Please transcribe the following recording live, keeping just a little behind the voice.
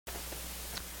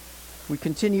We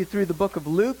continue through the book of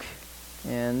Luke,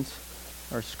 and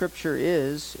our scripture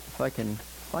is, if I can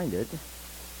find it,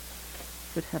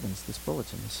 good heavens, this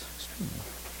bulletin is extremely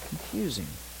confusing.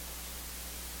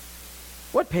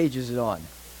 What page is it on?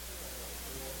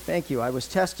 Thank you. I was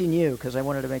testing you because I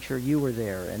wanted to make sure you were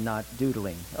there and not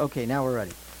doodling. Okay, now we're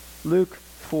ready. Luke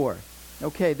 4.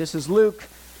 Okay, this is Luke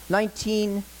page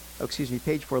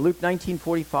 4, Luke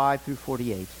 19:45 through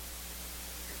 48.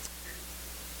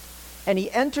 And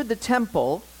he entered the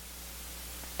temple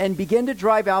and began to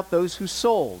drive out those who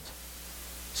sold,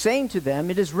 saying to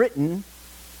them, "It is written,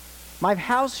 my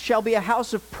house shall be a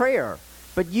house of prayer,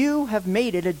 but you have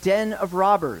made it a den of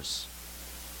robbers."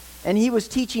 And he was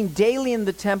teaching daily in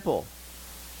the temple.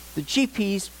 The chief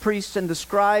priests and the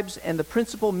scribes and the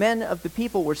principal men of the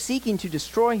people were seeking to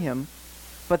destroy him,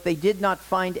 but they did not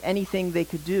find anything they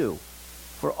could do,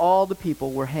 for all the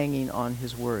people were hanging on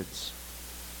his words.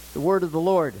 The word of the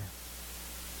Lord.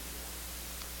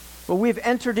 Well, we've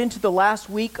entered into the last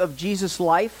week of Jesus'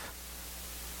 life.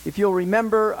 If you'll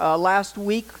remember, last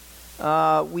week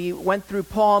we went through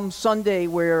Palm Sunday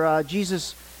where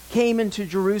Jesus came into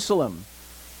Jerusalem.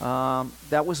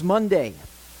 That was Monday.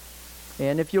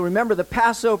 And if you'll remember, the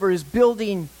Passover is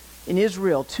building in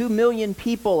Israel. 2 million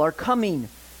people are coming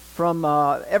from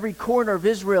every corner of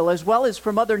Israel, as well as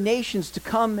from other nations, to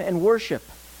come and worship.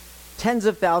 Tens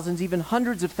of thousands, even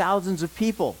hundreds of thousands of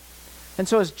people. And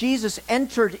so as Jesus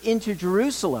entered into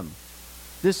Jerusalem,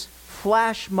 this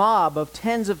flash mob of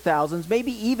tens of thousands,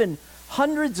 maybe even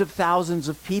hundreds of thousands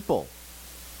of people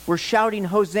were shouting,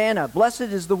 "Hosanna, blessed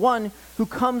is the one who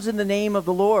comes in the name of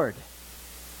the Lord."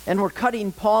 And were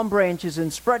cutting palm branches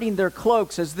and spreading their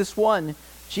cloaks as this one,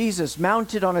 Jesus,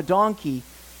 mounted on a donkey,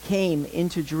 came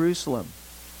into Jerusalem.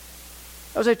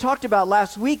 As I talked about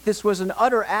last week, this was an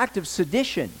utter act of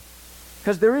sedition,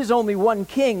 because there is only one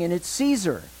king, and it's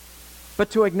Caesar. But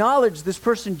to acknowledge this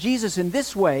person, Jesus, in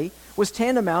this way was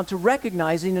tantamount to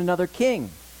recognizing another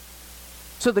king.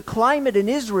 So the climate in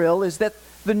Israel is that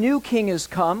the new king has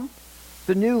come,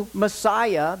 the new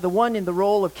Messiah, the one in the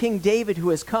role of King David who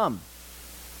has come.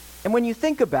 And when you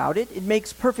think about it, it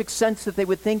makes perfect sense that they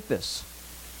would think this.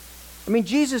 I mean,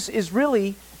 Jesus is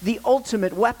really the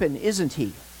ultimate weapon, isn't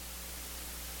he?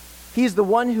 He's the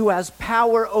one who has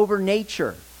power over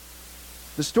nature.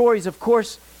 The stories, of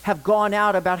course, have gone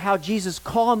out about how Jesus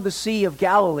calmed the Sea of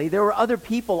Galilee. There were other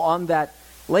people on that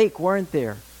lake, weren't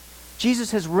there?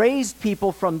 Jesus has raised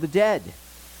people from the dead.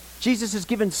 Jesus has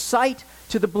given sight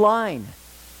to the blind.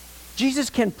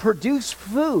 Jesus can produce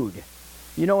food.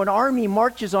 You know, an army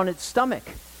marches on its stomach,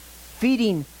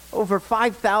 feeding over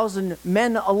 5,000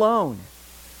 men alone.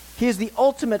 He is the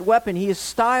ultimate weapon. He is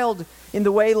styled in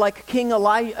the way like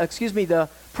the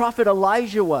prophet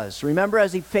Elijah was. Remember,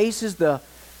 as he faces the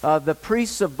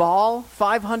priests of Baal,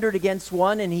 500 against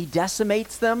one, and he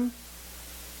decimates them.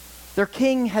 Their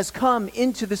king has come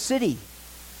into the city.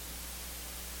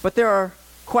 But there are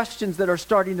questions that are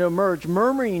starting to emerge,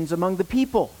 murmurings among the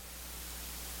people.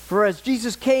 For as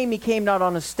Jesus came, he came not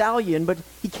on a stallion, but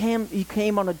he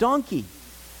came on a donkey.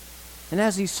 And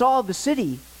as he saw the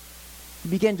city, he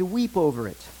began to weep over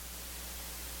it.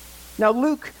 Now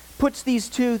Luke puts these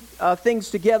two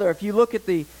things together. If you look at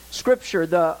the scripture,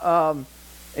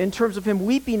 in terms of him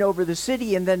weeping over the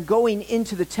city and then going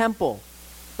into the temple.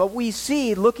 But we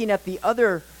see, looking at the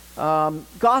other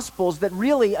Gospels, that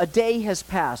really a day has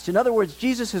passed. In other words,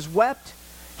 Jesus has wept.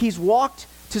 He's walked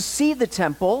to see the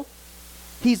temple.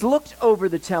 He's looked over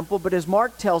the temple, but as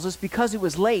Mark tells us, because it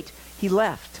was late, he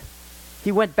left.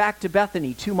 He went back to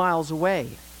Bethany, 2 miles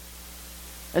away.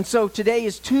 And so today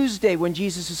is Tuesday when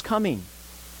Jesus is coming.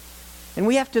 And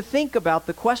we have to think about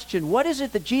the question, what is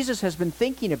it that Jesus has been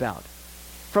thinking about?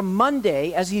 From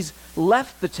Monday, as he's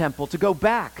left the temple to go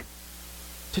back,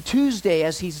 to Tuesday,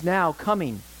 as he's now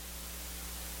coming.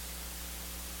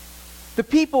 The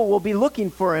people will be looking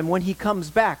for him when he comes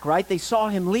back, right? They saw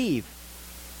him leave.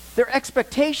 Their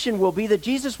expectation will be that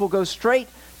Jesus will go straight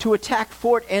to attack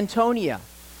Fort Antonia.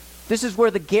 This is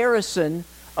where the garrison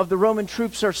of the Roman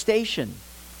troops are stationed.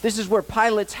 This is where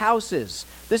Pilate's house is.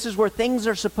 This is where things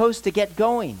are supposed to get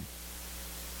going.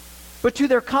 But to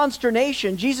their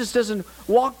consternation, Jesus doesn't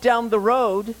walk down the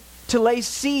road to lay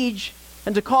siege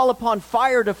and to call upon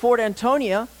fire to Fort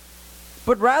Antonia,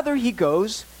 but rather he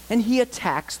goes and he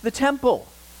attacks the temple.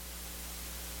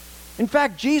 In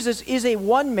fact, Jesus is a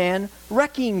one-man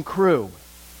wrecking crew.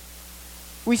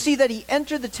 We see that he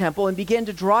entered the temple and began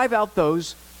to drive out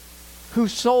those who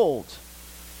sold.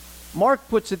 Mark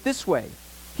puts it this way.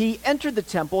 He entered the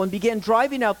temple and began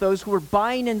driving out those who were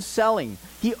buying and selling.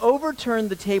 He overturned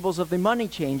the tables of the money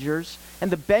changers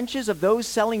and the benches of those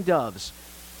selling doves,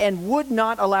 and would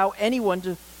not allow anyone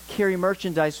to carry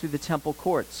merchandise through the temple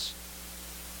courts.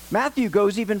 Matthew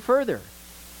goes even further.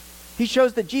 He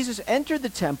shows that Jesus entered the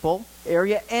temple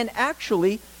area and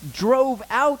actually drove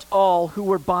out all who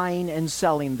were buying and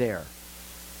selling there.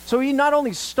 So he not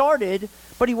only started,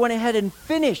 but he went ahead and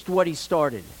finished what he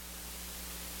started.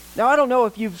 Now, I don't know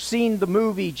if you've seen the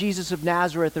movie Jesus of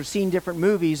Nazareth or seen different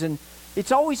movies, and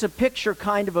it's always a picture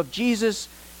kind of Jesus,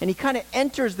 and he kind of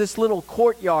enters this little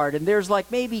courtyard, and there's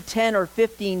like maybe 10 or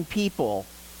 15 people.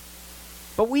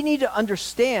 But we need to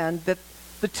understand that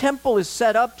the temple is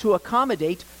set up to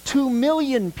accommodate 2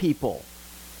 million people.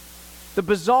 The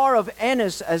Bazaar of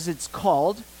Annas, as it's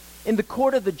called, in the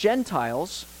court of the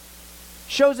Gentiles,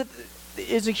 shows that it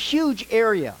is a huge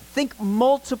area. Think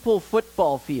multiple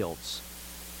football fields.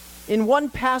 In one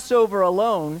Passover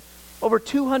alone, over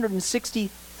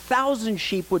 260,000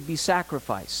 sheep would be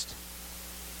sacrificed.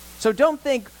 So don't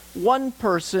think one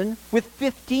person with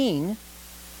 15.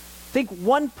 Think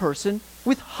one person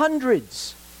with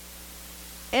hundreds.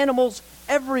 Animals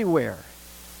everywhere.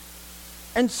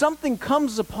 And something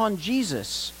comes upon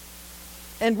Jesus,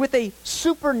 and with a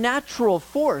supernatural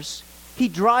force, he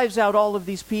drives out all of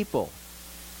these people.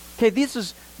 Okay, this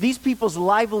is these people's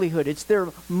livelihood. It's their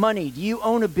money. Do you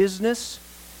own a business?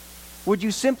 Would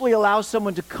you simply allow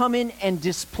someone to come in and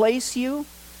displace you?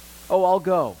 Oh, I'll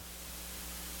go.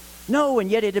 No,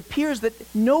 and yet it appears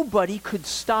that nobody could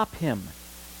stop him.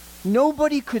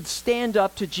 Nobody could stand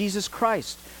up to Jesus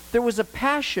Christ. There was a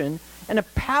passion and a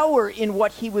power in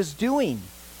what he was doing,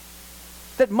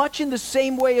 that much in the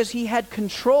same way as he had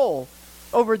control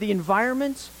over the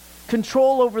environment,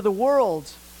 control over the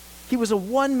world, he was a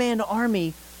one-man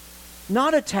army,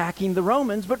 not attacking the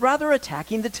Romans, but rather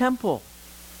attacking the temple.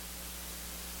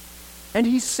 And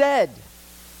he said,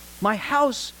 "My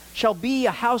house shall be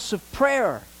a house of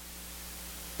prayer,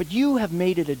 but you have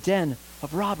made it a den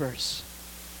of robbers."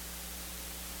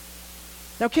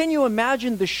 Now, can you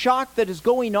imagine the shock that is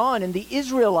going on in the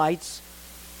Israelites'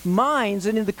 minds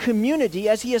and in the community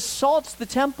as he assaults the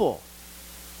temple?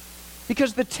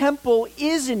 Because the temple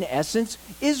is, in essence,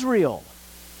 Israel.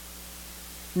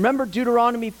 Remember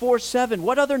Deuteronomy 4:7.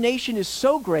 What other nation is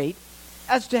so great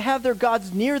as to have their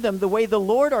gods near them the way the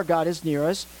Lord our God is near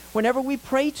us whenever we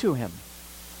pray to him?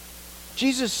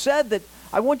 Jesus said that,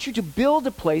 "I want you to build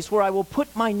a place where I will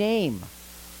put my name.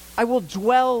 I will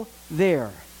dwell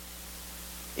there.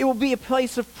 It will be a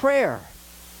place of prayer."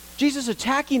 Jesus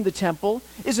attacking the temple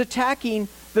is attacking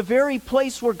the very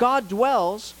place where God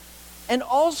dwells, and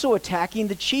also attacking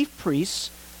the chief priests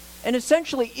and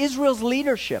essentially Israel's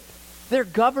leadership, their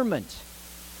government.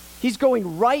 He's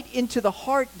going right into the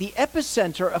heart, the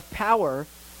epicenter of power,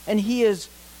 and he is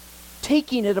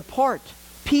taking it apart,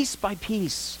 piece by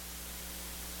piece.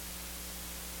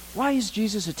 Why is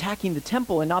Jesus attacking the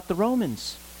temple and not the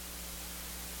Romans?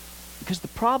 Because the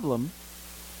problem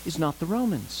is not the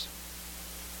Romans.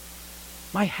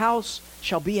 My house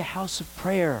shall be a house of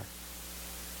prayer.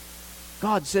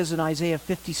 God says in Isaiah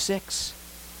 56.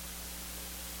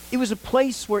 It was a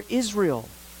place where Israel,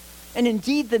 and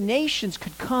indeed the nations,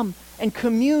 could come and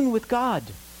commune with God.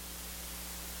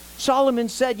 Solomon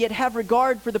said, "Yet have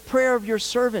regard for the prayer of your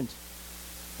servant,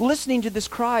 listening to this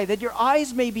cry, that your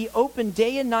eyes may be open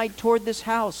day and night toward this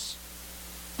house,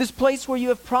 this place where you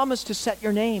have promised to set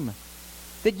your name,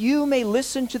 that you may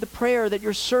listen to the prayer that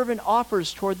your servant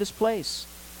offers toward this place.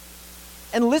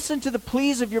 And listen to the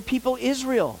pleas of your people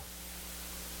Israel.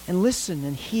 And listen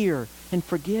and hear and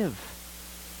forgive.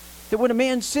 That when a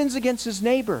man sins against his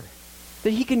neighbor,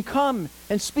 that he can come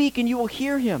and speak and you will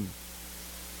hear him.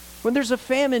 When there's a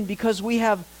famine because we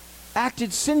have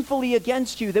acted sinfully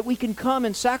against you, that we can come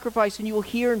and sacrifice and you will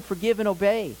hear and forgive and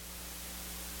obey."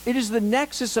 It is the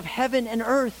nexus of heaven and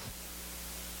earth.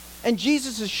 And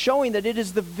Jesus is showing that it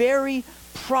is the very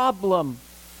problem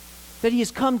that he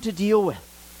has come to deal with.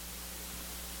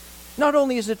 Not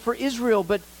only is it for Israel,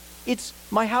 but it's,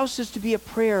 my house is to be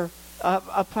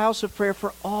a house of prayer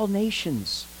for all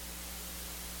nations.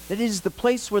 That it is the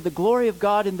place where the glory of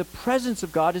God and the presence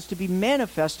of God is to be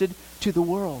manifested to the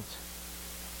world.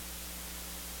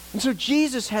 And so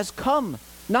Jesus has come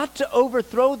not to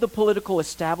overthrow the political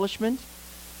establishment,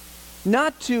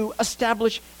 not to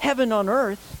establish heaven on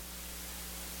earth,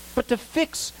 but to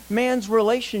fix man's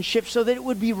relationship so that it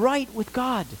would be right with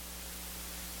God.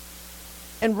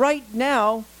 And right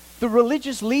now, the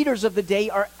religious leaders of the day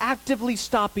are actively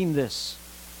stopping this.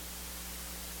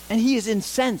 And he is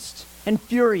incensed and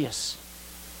furious.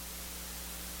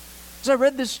 As I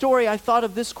read this story, I thought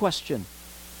of this question.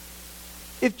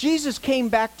 If Jesus came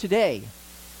back today,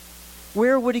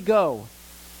 where would he go?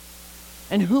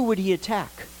 And who would he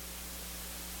attack?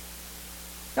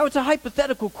 Now, it's a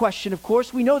hypothetical question, of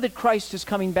course. We know that Christ is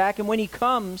coming back, and when he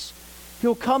comes,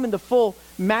 he'll come in the full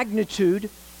magnitude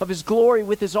of his glory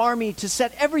with his army to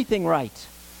set everything right.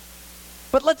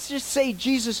 But let's just say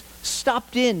Jesus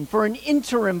stopped in for an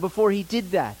interim before he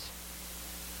did that.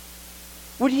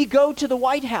 Would he go to the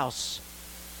White House?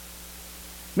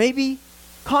 Maybe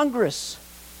Congress?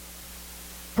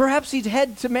 Perhaps he'd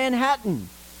head to Manhattan,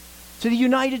 to the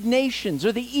United Nations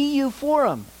or the EU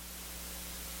Forum.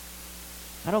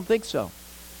 I don't think so.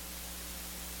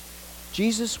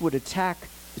 Jesus would attack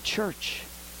the church.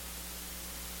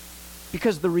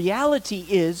 Because the reality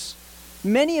is,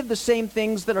 many of the same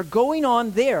things that are going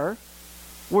on there,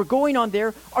 are going on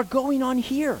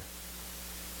here.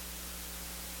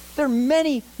 There are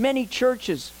many, many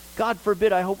churches, God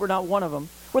forbid, I hope we're not one of them,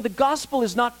 where the gospel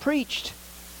is not preached.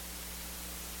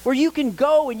 Where you can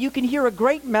go and you can hear a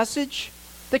great message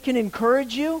that can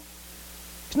encourage you,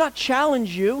 to not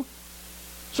challenge you,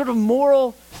 sort of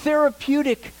moral,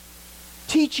 therapeutic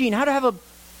teaching, how to have a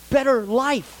better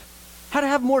life, how to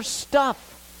have more stuff.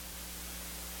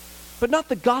 But not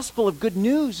the gospel of good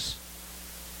news,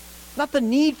 not the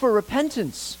need for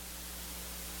repentance,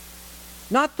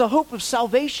 not the hope of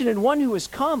salvation in one who has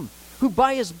come, who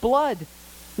by his blood,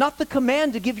 not the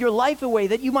command to give your life away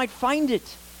that you might find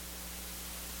it.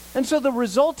 And so the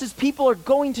result is people are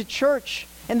going to church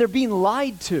and they're being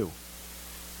lied to.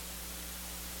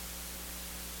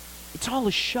 It's all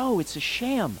a show. It's a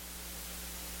sham.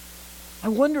 I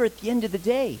wonder at the end of the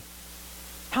day,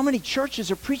 how many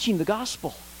churches are preaching the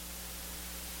gospel?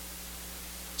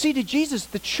 See, to Jesus,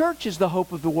 the church is the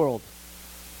hope of the world,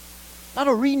 not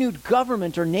a renewed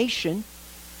government or nation.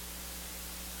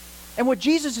 And what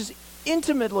Jesus is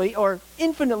intimately or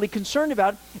infinitely concerned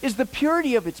about is the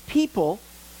purity of its people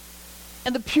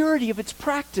and the purity of its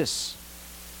practice.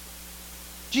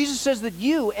 Jesus says that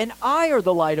you and I are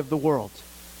the light of the world.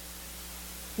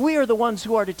 We are the ones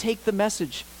who are to take the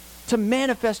message, to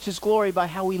manifest his glory by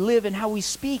how we live and how we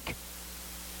speak.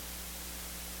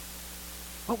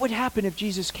 What would happen if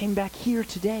Jesus came back here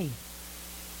today?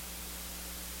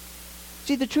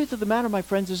 See, the truth of the matter, my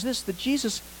friends, is this, that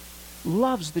Jesus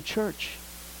loves the church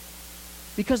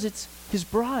because it's his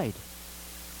bride.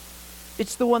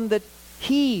 It's the one that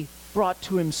he brought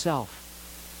to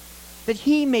himself, that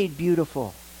he made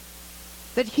beautiful,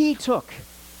 that he took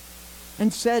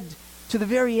and said, to the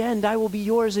very end, I will be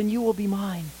yours and you will be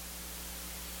mine.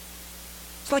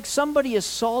 It's like somebody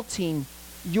assaulting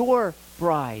your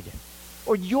bride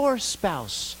or your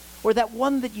spouse or that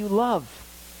one that you love.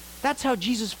 That's how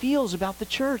Jesus feels about the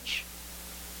church.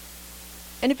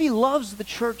 And if he loves the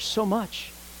church so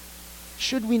much,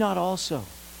 should we not also?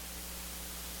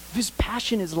 If his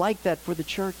passion is like that for the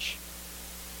church,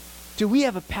 do we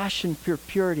have a passion for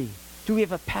purity? Do we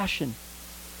have a passion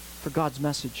for God's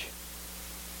message?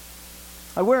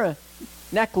 I wear a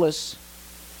necklace.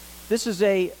 This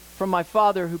is from my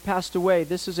father who passed away.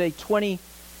 This is a 20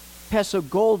 peso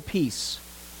gold piece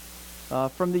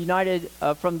from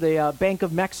the Bank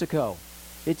of Mexico.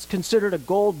 It's considered a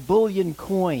gold bullion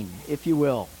coin, if you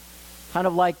will. Kind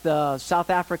of like the South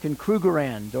African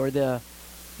Krugerrand or the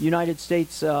United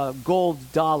States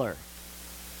gold dollar.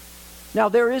 Now,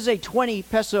 there is a 20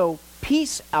 peso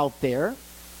piece out there.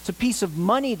 It's a piece of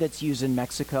money that's used in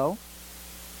Mexico.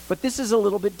 But this is a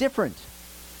little bit different.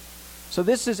 So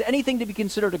this is anything to be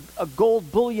considered a gold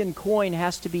bullion coin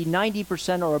has to be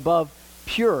 90% or above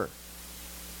pure.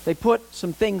 They put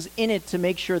some things in it to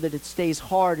make sure that it stays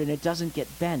hard and it doesn't get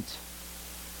bent.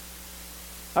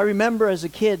 I remember as a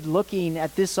kid looking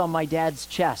at this on my dad's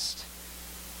chest.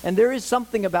 And there is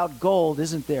something about gold,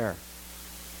 isn't there?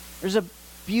 There's a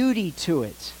beauty to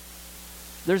it.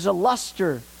 There's a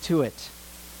luster to it.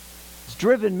 It's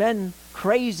driven men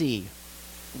crazy,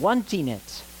 wanting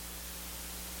it.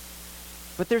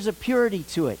 But there's a purity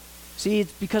to it. See,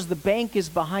 it's because the bank is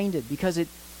behind it, because it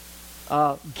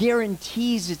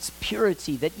guarantees its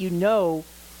purity, that you know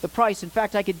the price. In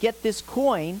fact, I could get this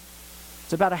coin,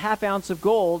 it's about a ½ ounce of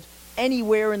gold,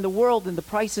 anywhere in the world, and the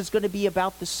price is going to be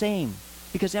about the same,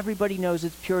 because everybody knows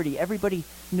its purity. Everybody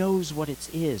knows what it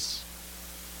is.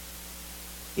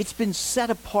 It's been set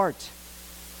apart,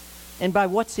 and by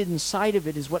what's inside of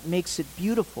it is what makes it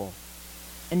beautiful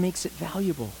and makes it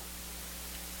valuable.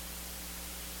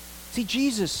 See,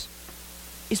 Jesus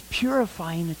is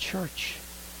purifying a church.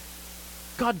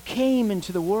 God came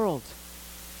into the world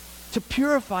to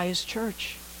purify his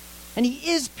church, and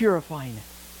he is purifying it.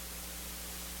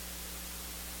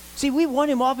 See, we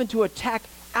want him often to attack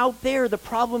out there the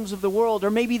problems of the world,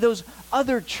 or maybe those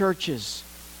other churches.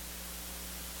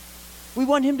 We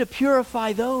want him to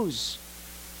purify those.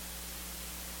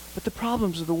 But the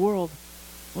problems of the world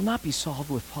will not be solved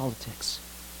with politics.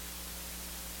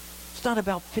 It's not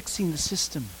about fixing the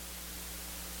system.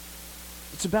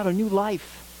 It's about a new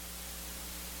life.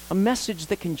 A message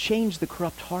that can change the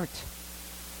corrupt heart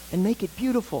and make it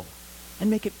beautiful and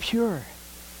make it pure.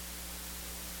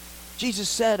 Jesus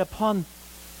said, upon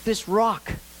this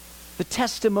rock, the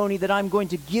testimony that I'm going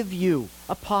to give you,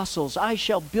 apostles, I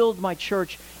shall build my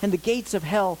church, and the gates of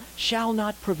hell shall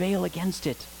not prevail against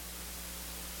it.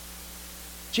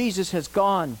 Jesus has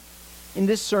gone in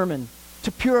this sermon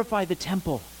to purify the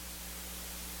temple.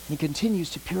 And he continues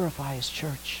to purify his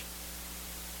church.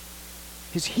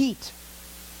 His heat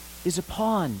is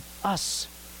upon us.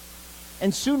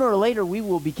 And sooner or later we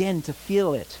will begin to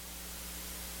feel it.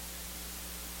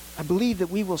 I believe that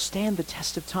we will stand the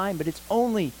test of time, but it's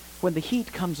only when the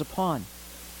heat comes upon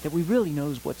that we really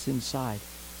know what's inside.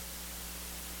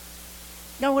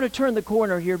 Now I want to turn the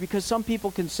corner here because some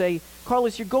people can say,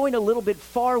 Carlos, you're going a little bit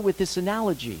far with this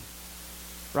analogy,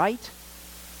 right?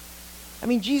 I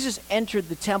mean, Jesus entered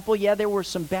the temple. Yeah, there were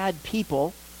some bad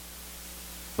people,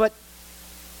 but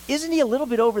isn't he a little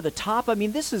bit over the top? I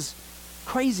mean, this is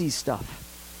crazy stuff.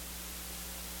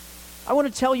 I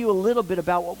want to tell you a little bit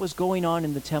about what was going on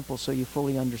in the temple so you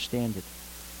fully understand it.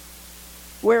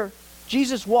 Where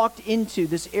Jesus walked into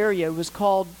this area was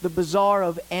called the Bazaar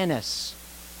of Annas.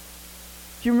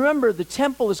 If you remember, the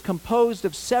temple is composed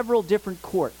of several different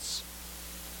courts.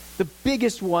 The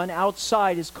biggest one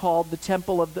outside is called the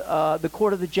temple of the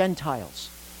court of the Gentiles.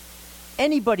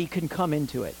 Anybody can come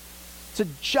into it. It's a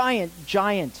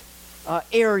giant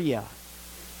area.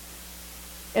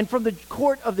 And from the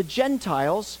court of the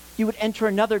Gentiles, you would enter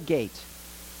another gate,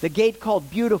 the gate called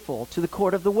Beautiful, to the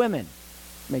court of the women.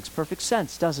 Makes perfect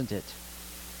sense, doesn't it?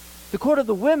 The court of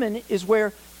the women is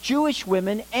where Jewish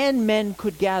women and men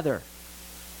could gather,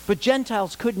 but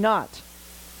Gentiles could not,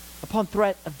 upon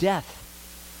threat of death.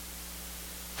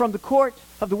 From the court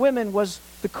of the women was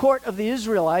the court of the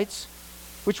Israelites,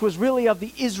 which was really of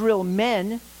the Israel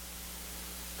men,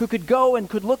 who could go and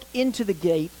could look into the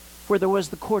gate where there was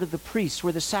the court of the priests,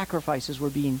 where the sacrifices were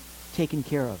being taken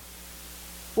care of.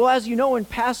 Well, as you know, in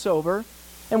Passover,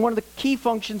 and one of the key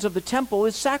functions of the temple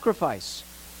is sacrifice.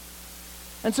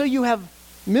 And so you have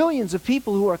millions of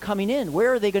people who are coming in.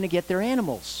 Where are they going to get their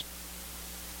animals?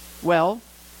 Well,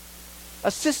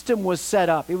 a system was set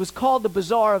up. It was called the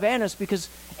Bazaar of Annas because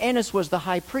Annas was the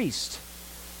high priest.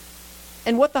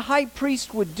 And what the high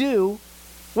priest would do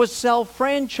was sell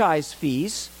franchise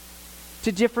fees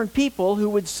to different people who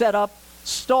would set up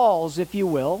stalls, if you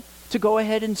will, to go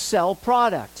ahead and sell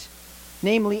product,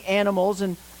 namely animals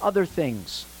and other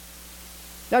things.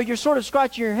 Now you're sort of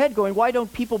scratching your head going, why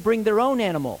don't people bring their own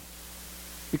animal?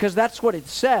 Because that's what it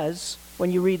says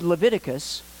when you read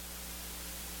Leviticus.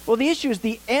 Well, the issue is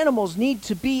the animals need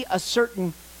to be a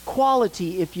certain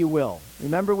quality, if you will.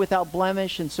 Remember, without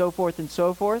blemish and so forth and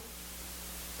so forth?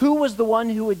 Who was the one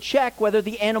who would check whether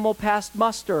the animal passed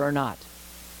muster or not?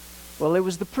 Well, it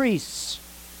was the priests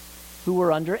who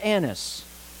were under Annas.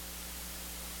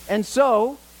 And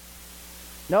so,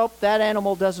 nope, that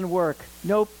animal doesn't work.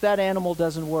 Nope, that animal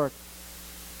doesn't work.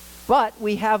 But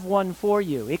we have one for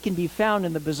you. It can be found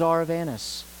in the Bazaar of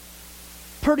Annas.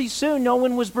 Pretty soon, no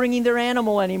one was bringing their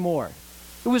animal anymore.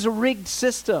 It was a rigged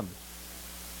system.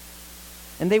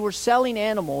 And they were selling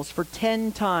animals for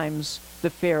 10 times the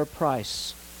fair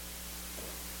price.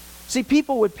 See,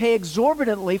 people would pay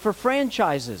exorbitantly for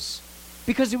franchises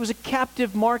because it was a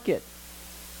captive market.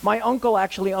 My uncle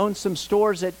actually owns some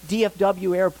stores at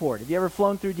DFW Airport. Have you ever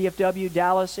flown through DFW,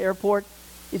 Dallas Airport?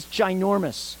 It's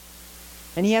ginormous.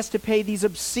 And he has to pay these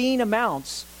obscene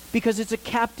amounts because it's a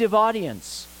captive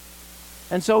audience.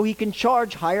 And so he can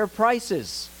charge higher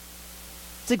prices.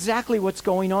 It's exactly what's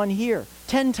going on here.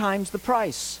 10 times the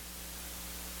price.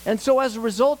 And so as a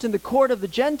result, in the court of the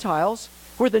Gentiles,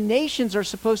 where the nations are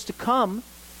supposed to come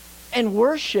and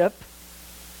worship,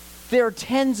 there are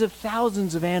tens of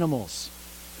thousands of animals.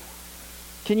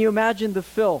 Can you imagine the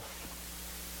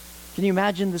filth? Can you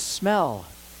imagine the smell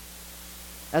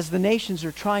as the nations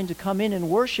are trying to come in and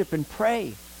worship and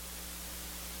pray?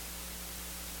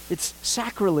 It's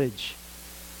sacrilege.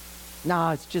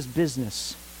 Nah, it's just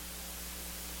business.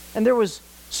 And there was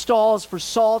stalls for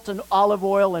salt and olive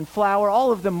oil and flour,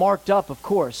 all of them marked up, of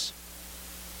course.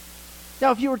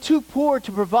 Now, if you were too poor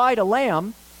to provide a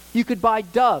lamb, you could buy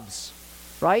doves,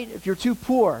 right? If you're too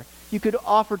poor, you could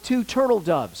offer 2 turtle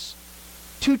doves.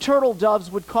 2 turtle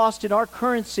doves would cost in our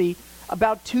currency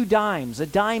about 2 dimes, a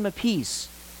dime a piece.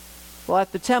 Well,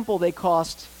 at the temple, they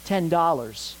cost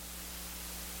 $10.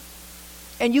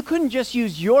 And you couldn't just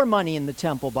use your money in the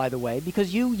temple, by the way,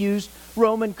 because you used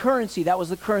Roman currency. That was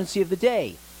the currency of the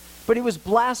day. But it was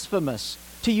blasphemous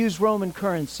to use Roman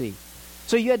currency.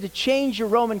 So you had to change your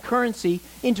Roman currency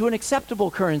into an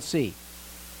acceptable currency.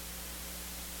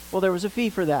 Well, there was a fee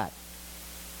for that.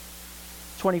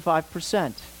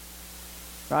 25%.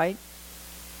 Right?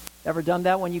 Ever done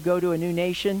that when you go to a new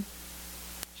nation?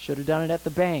 Should have done it at the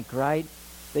bank, right?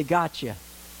 They got you.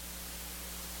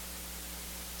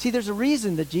 See, there's a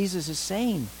reason that Jesus is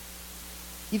saying,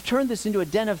 you've turned this into a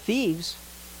den of thieves,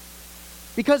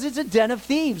 because it's a den of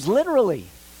thieves, literally.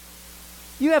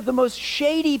 You have the most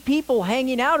shady people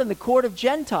hanging out in the court of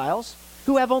Gentiles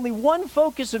who have only one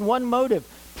focus and one motive: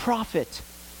 profit.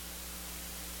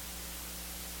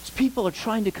 These people are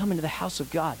trying to come into the house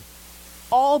of God,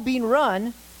 all being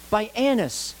run by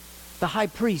Annas, the high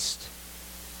priest.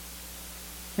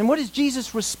 And what is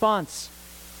Jesus' response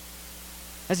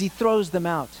as he throws them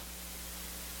out?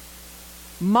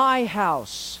 My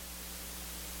house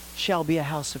shall be a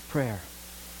house of prayer.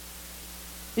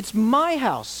 It's my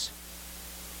house,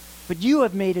 but you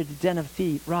have made it a den of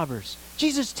robbers.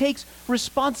 Jesus takes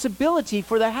responsibility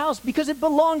for the house because it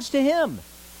belongs to him.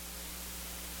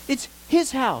 It's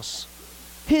his house,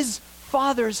 his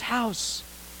Father's house.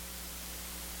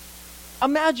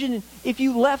 Imagine if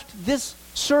you left this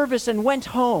service and went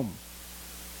home,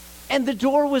 and the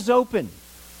door was open,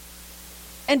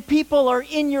 and people are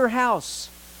in your house,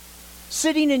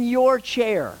 sitting in your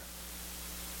chair,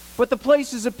 but the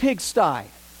place is a pigsty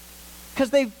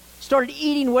because they've started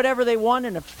eating whatever they want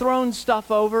and have thrown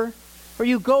stuff over. Or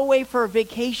you go away for a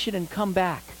vacation and come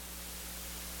back.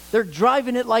 They're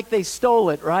driving it like they stole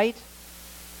it, right?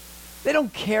 They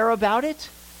don't care about it.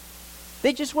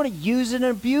 They just want to use it and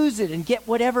abuse it and get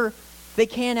whatever they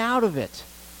can out of it.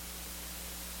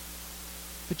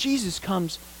 But Jesus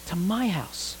comes to my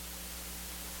house.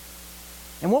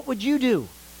 And what would you do?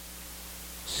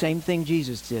 Same thing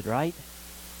Jesus did, right?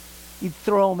 You'd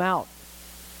throw them out.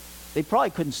 They probably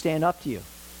couldn't stand up to you.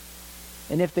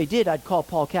 And if they did, I'd call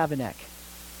Paul Kavanagh,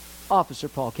 Officer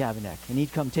Paul Kavanagh, and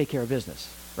he'd come take care of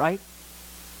business, right?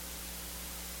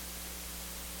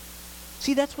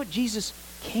 See, that's what Jesus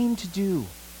came to do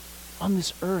on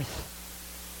this earth.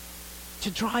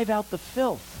 To drive out the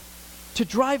filth, to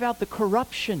drive out the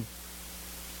corruption,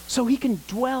 so he can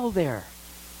dwell there.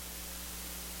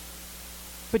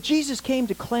 But Jesus came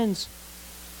to cleanse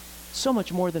so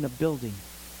much more than a building.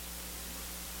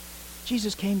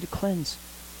 Jesus came to cleanse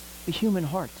the human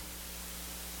heart.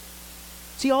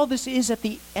 See, all this is at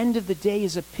the end of the day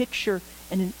is a picture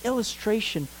and an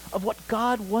illustration of what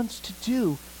God wants to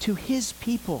do to his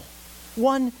people,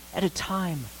 one at a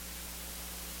time.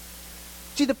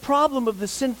 See, the problem of the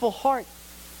sinful heart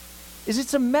is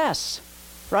it's a mess,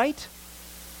 right?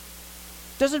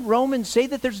 Doesn't Romans say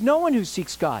that there's no one who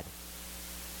seeks God?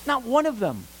 Not one of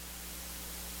them.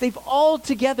 They've all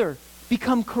together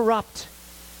become corrupt.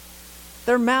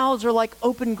 Their mouths are like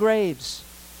open graves.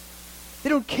 They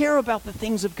don't care about the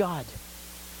things of God.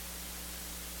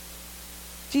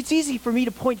 See, it's easy for me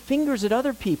to point fingers at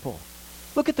other people.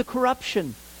 Look at the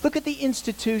corruption. Look at the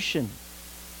institution.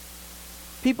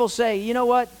 People say, you know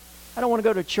what? I don't want to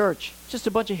go to church. It's just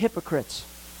a bunch of hypocrites.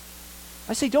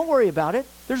 I say, don't worry about it.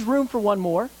 There's room for one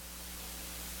more.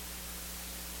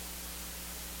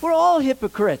 We're all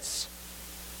hypocrites.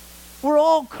 We're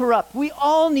all corrupt. We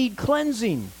all need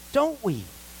cleansing, don't we?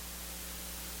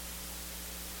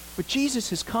 But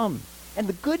Jesus has come. And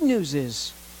the good news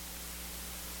is,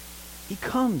 he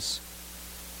comes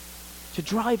to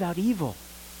drive out evil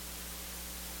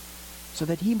so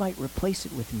that he might replace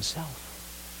it with himself.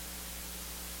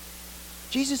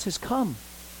 Jesus has come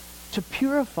to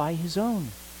purify his own.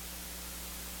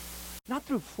 Not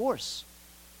through force,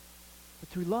 but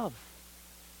through love.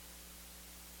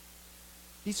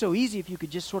 It'd be so easy if you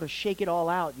could just sort of shake it all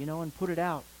out, and put it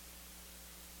out.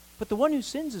 But the one who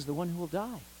sins is the one who will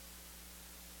die.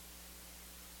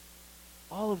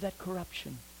 All of that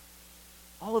corruption,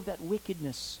 all of that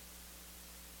wickedness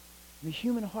in the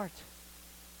human heart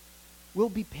will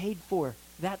be paid for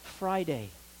that Friday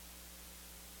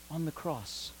on the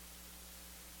cross.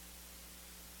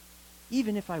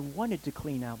 Even if I wanted to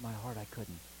clean out my heart, I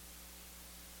couldn't.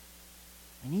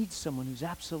 I need someone who's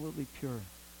absolutely pure,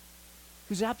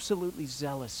 who's absolutely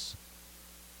zealous,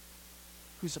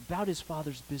 who's about his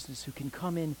Father's business, who can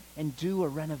come in and do a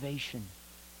renovation.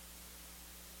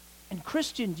 And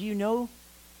Christian, do you know,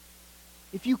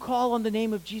 if you call on the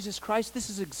name of Jesus Christ, this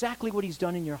is exactly what he's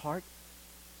done in your heart.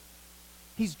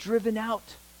 He's driven out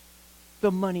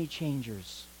the money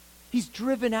changers. He's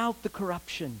driven out the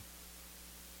corruption.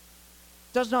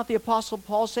 Does not the Apostle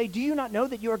Paul say, do you not know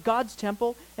that you are God's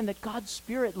temple and that God's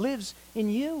Spirit lives in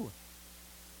you?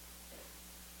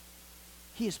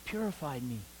 He has purified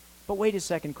me. But wait a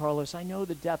second, Carlos. I know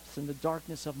the depths and the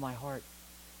darkness of my heart.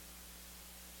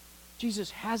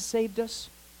 Jesus has saved us.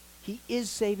 He is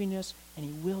saving us, and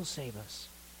he will save us.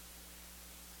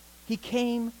 He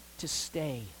came to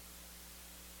stay.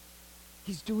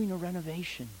 He's doing a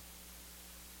renovation.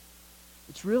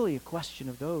 It's really a question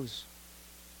of those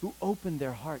who opened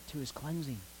their heart to his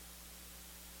cleansing.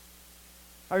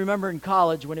 I remember in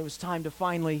college when it was time to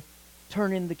finally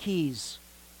turn in the keys.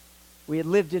 We had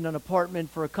lived in an apartment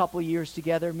for a couple years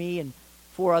together, me and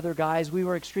 4 other guys. We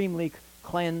were extremely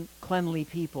cleanly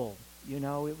people. You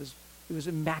know, it was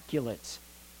immaculate,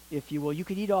 if you will. You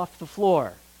could eat off the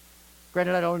floor.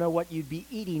 Granted, I don't know what you'd be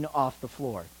eating off the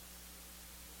floor.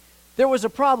 There was a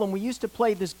problem. We used to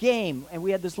play this game, and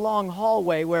we had this long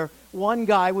hallway where one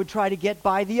guy would try to get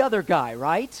by the other guy,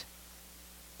 right?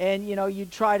 And,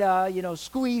 you'd try to,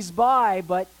 squeeze by,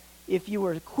 but if you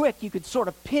were quick, you could sort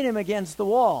of pin him against the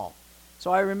wall.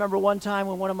 So I remember one time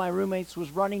when one of my roommates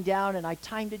was running down, and I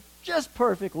timed it just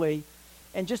perfectly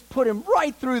and just put him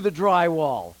right through the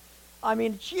drywall. I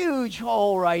mean, huge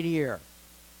hole right here.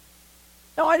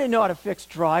 Now, I didn't know how to fix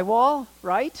drywall,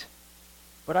 right?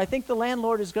 But I think the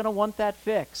landlord is going to want that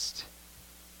fixed.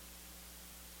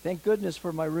 Thank goodness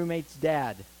for my roommate's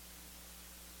dad,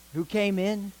 who came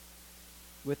in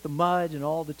with the mud and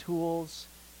all the tools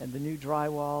and the new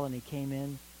drywall, and he came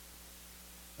in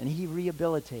and he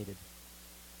rehabilitated.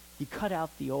 He cut out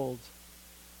the old.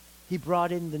 He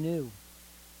brought in the new.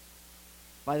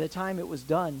 By the time it was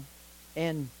done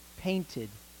and painted,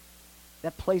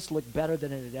 that place looked better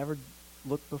than it had ever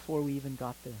looked before we even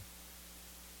got there.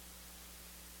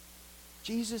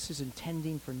 Jesus is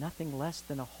intending for nothing less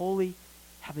than a holy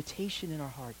habitation in our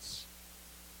hearts.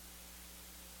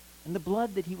 And the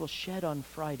blood that he will shed on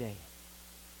Friday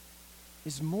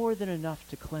is more than enough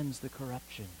to cleanse the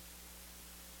corruption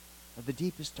of the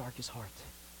deepest, darkest heart.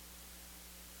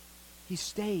 He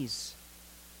stays,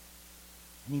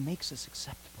 and he makes us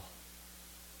acceptable.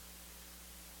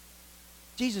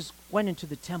 Jesus went into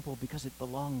the temple because it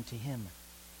belonged to him.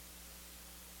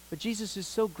 But Jesus is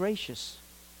so gracious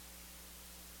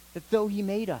that though he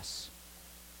made us,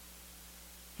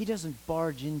 he doesn't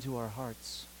barge into our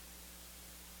hearts.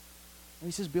 And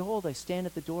he says, "Behold, I stand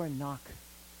at the door and knock.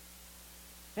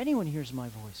 If anyone hears my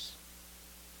voice,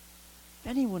 if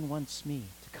anyone wants me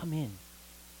to come in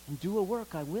and do a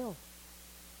work, I will."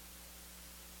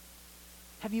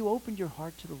 Have you opened your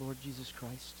heart to the Lord Jesus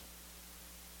Christ?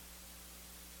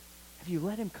 Have you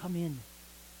let him come in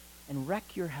and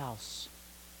wreck your house?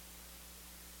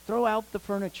 Throw out the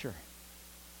furniture.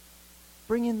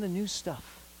 Bring in the new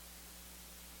stuff.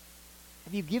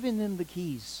 Have you given him the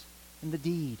keys and the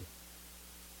deed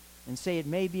and say it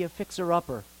may be a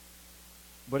fixer-upper,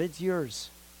 but it's yours?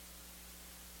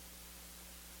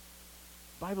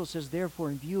 The Bible says, therefore,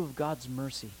 in view of God's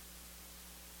mercy,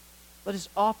 let us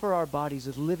offer our bodies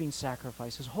as living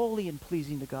sacrifices, holy and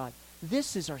pleasing to God.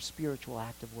 This is our spiritual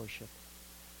act of worship.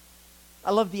 I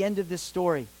love the end of this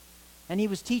story. And he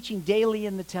was teaching daily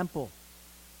in the temple.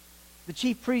 The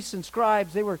chief priests and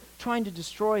scribes, they were trying to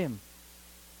destroy him.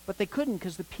 But they couldn't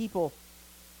because the people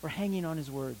were hanging on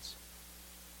his words.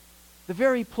 The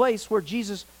very place where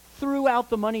Jesus threw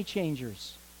out the money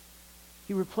changers,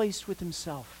 he replaced with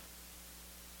himself.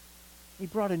 He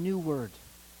brought a new word,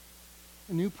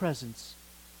 a new presence,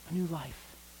 a new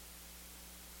life.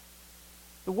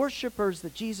 The worshipers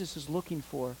that Jesus is looking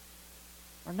for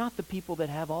are not the people that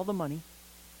have all the money,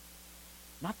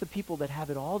 not the people that have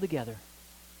it all together,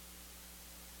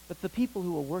 but the people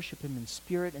who will worship him in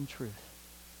spirit and truth.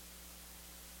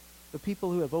 The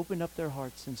people who have opened up their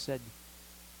hearts and said,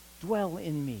 "Dwell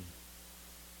in me.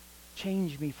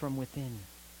 Change me from within.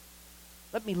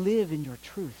 Let me live in your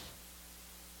truth."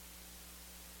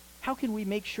 How can we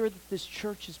make sure that this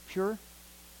church is pure?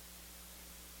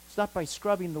 It's not by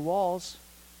scrubbing the walls.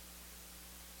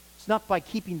 It's not by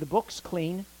keeping the books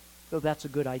clean, though that's a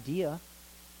good idea.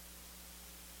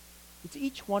 It's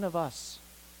each one of us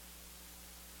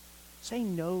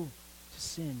saying no to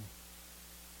sin,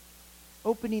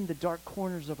 opening the dark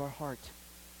corners of our heart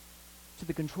to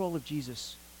the control of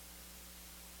Jesus,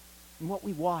 and what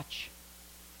we watch,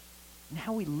 and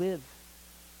how we live,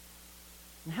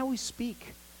 and how we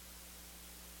speak,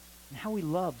 and how we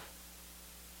love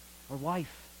our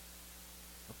wife,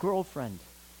 our girlfriend,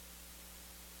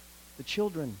 the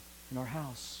children in our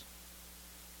house.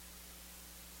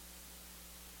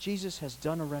 Jesus has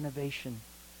done a renovation,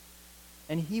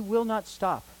 and he will not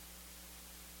stop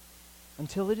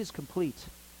until it is complete.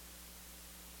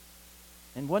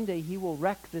 And one day he will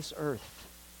wreck this earth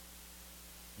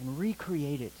and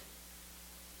recreate it,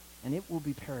 and it will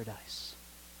be paradise.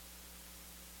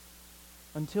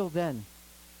 Until then,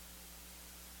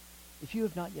 If you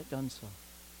have not yet done so,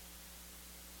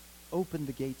 open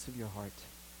the gates of your heart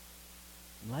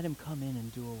and let him come in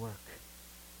and do a work.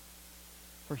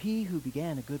 For he who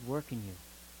began a good work in you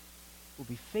will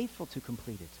be faithful to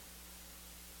complete it,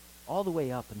 all the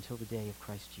way up until the day of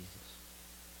Christ Jesus.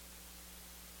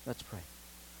 Let's pray.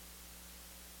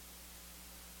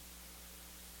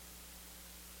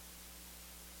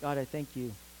 God, I thank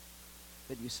you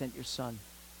that you sent your Son.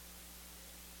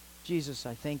 Jesus,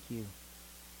 I thank you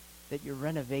that your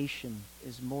renovation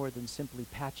is more than simply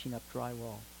patching up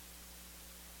drywall,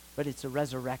 but it's a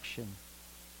resurrection,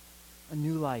 a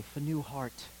new life, a new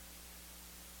heart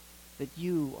that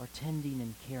you are tending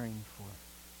and caring for.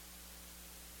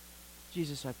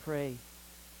 Jesus, I pray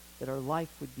that our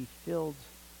life would be filled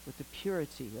with the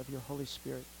purity of your Holy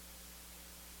Spirit,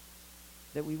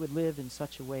 that we would live in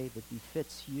such a way that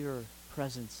befits your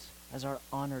presence as our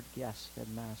honored guest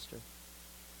and master.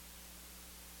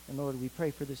 And Lord, we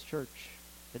pray for this church,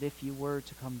 that if you were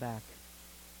to come back,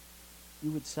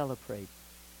 you would celebrate.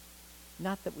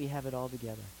 Not that we have it all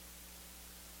together,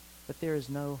 but there is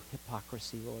no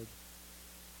hypocrisy, Lord.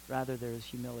 Rather, there is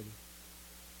humility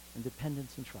and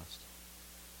dependence and trust.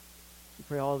 We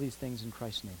pray all these things in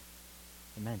Christ's name.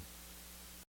 Amen.